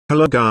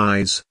Hello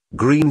guys,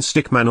 Green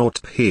Stickman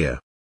AUTTP here.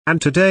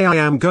 And today I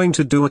am going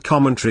to do a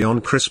commentary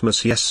on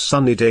Christmas Yes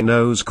Sunny Day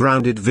Nose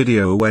Grounded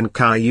video when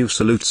Caillou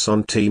salutes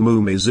on Team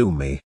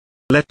Umizoomi.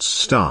 Let's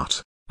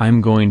start. I'm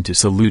going to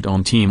salute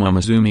on Team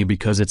Umizoomi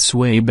because it's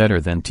way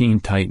better than Teen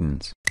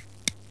Titans.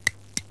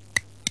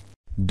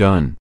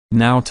 Done.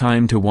 Now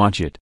time to watch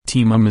it,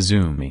 Team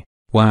Umizoomi.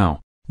 Wow,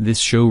 this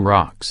show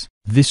rocks.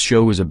 This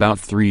show is about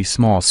 3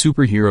 small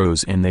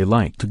superheroes and they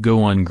like to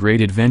go on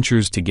great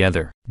adventures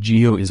together.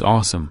 Geo is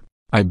awesome.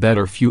 I bet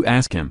if you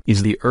ask him,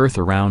 is the earth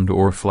round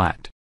or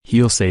flat?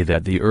 He'll say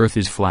that the earth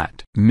is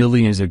flat.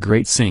 Millie is a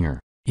great singer.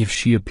 If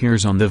she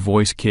appears on The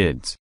Voice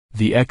Kids,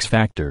 The X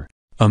Factor,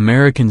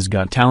 American's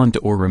Got Talent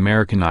or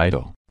American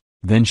Idol,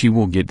 then she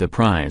will get the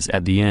prize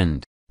at the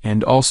end.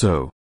 And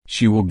also,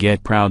 she will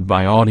get proud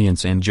by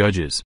audience and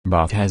judges.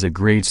 Both has a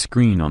great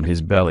screen on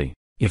his belly.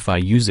 If I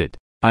use it,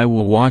 I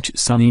will watch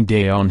Sunny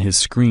Day on his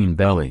screen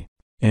belly.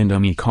 And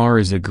car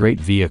is a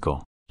great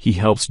vehicle. He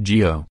helps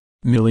Geo,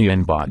 Millie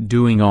and Bot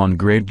doing on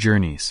great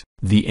journeys.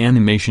 The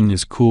animation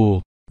is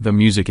cool, the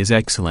music is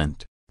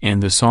excellent,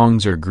 and the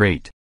songs are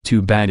great.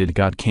 Too bad it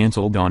got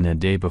cancelled on a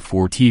day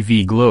before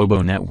TV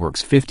Globo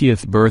Network's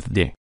 50th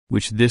birthday,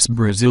 which this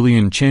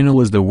Brazilian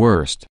channel is the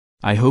worst.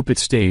 I hope it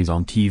stays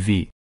on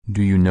TV.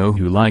 Do you know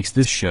who likes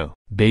this show?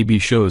 Baby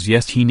shows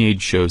yes,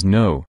 teenage shows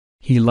no.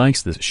 He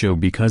likes this show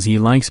because he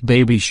likes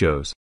baby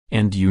shows.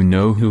 And you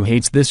know who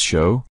hates this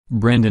show?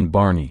 Brendan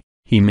Barney.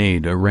 He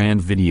made a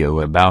rant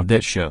video about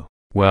that show.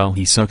 Well,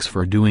 he sucks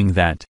for doing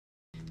that.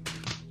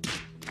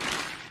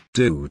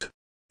 Dude.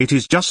 It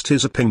is just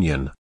his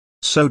opinion.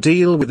 So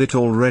deal with it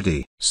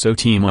already. So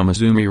Team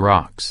Umizoomi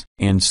rocks.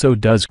 And so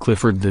does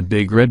Clifford the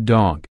Big Red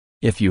Dog.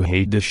 If you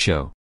hate this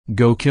show,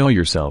 go kill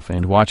yourself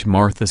and watch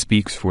Martha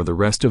Speaks for the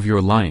rest of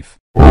your life.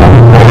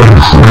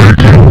 Yes,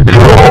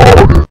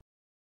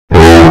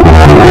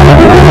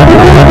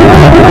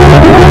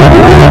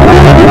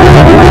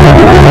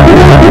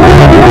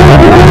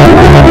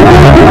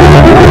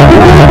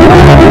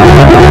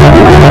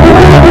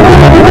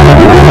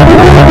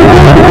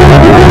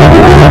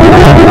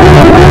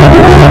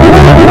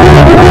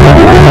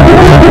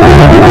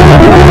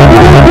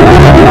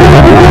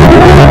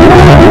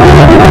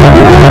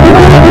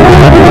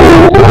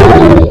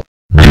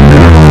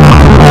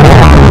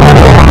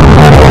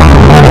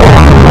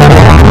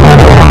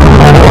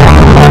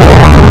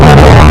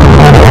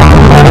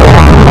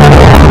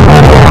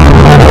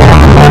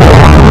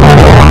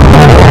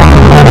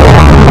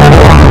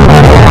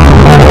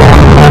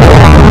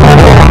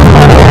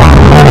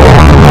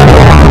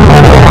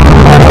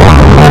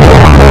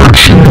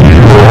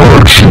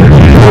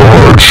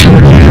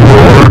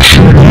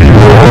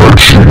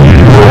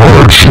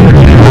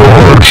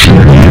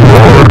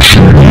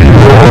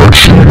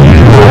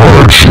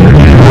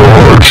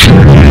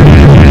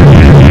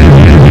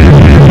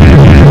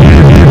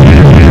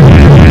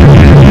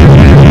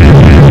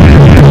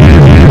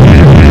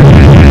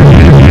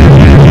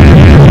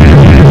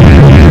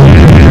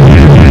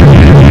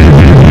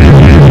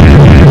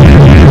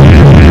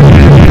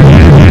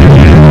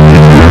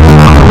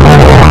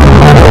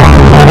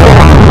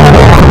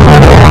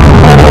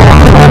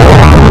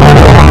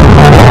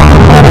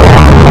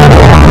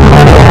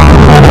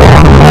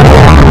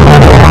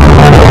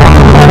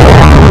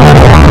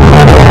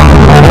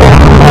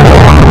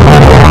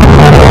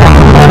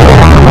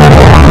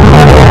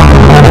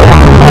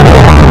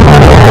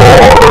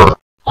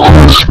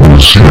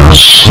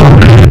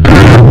 Sunny Day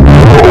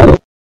now.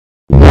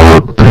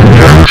 What the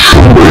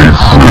actually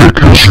frick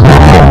is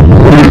wrong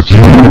with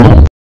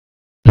you?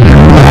 You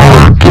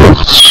are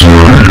death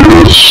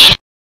serious.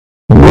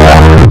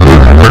 Why the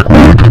heck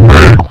would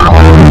make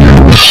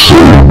Caillou so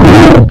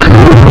broken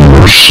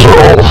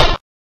yourself?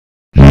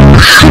 You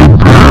should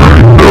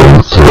bear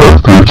note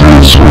that it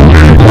is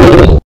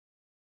illegal,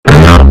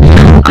 and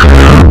you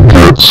can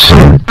get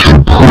sent to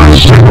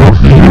prison if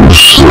you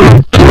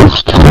say death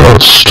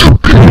threats to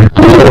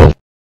people.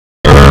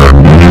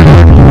 And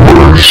even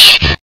worse,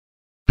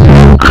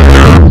 you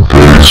can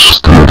face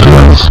the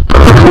death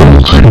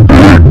penalty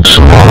big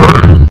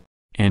time.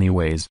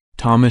 Anyways,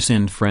 Thomas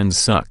and Friends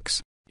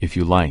sucks. If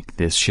you like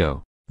this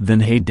show, then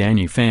hate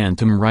Danny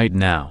Phantom right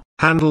now.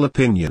 Handle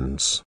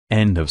opinions.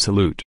 End of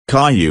salute.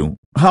 Caillou,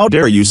 how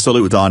dare you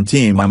salute on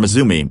Team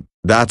Umizoomi?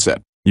 That's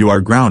it. You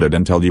are grounded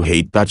until you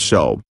hate that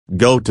show.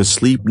 Go to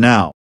sleep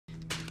now.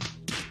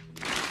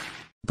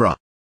 Bruh.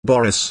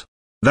 Boris.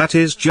 That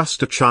is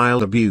just a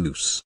child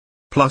abuse.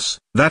 Plus,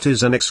 that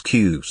is an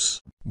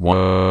excuse.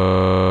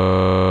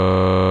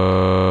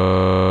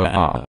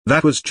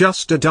 That was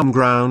just a dumb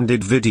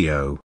grounded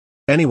video.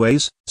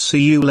 Anyways,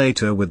 see you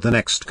later with the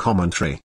next commentary.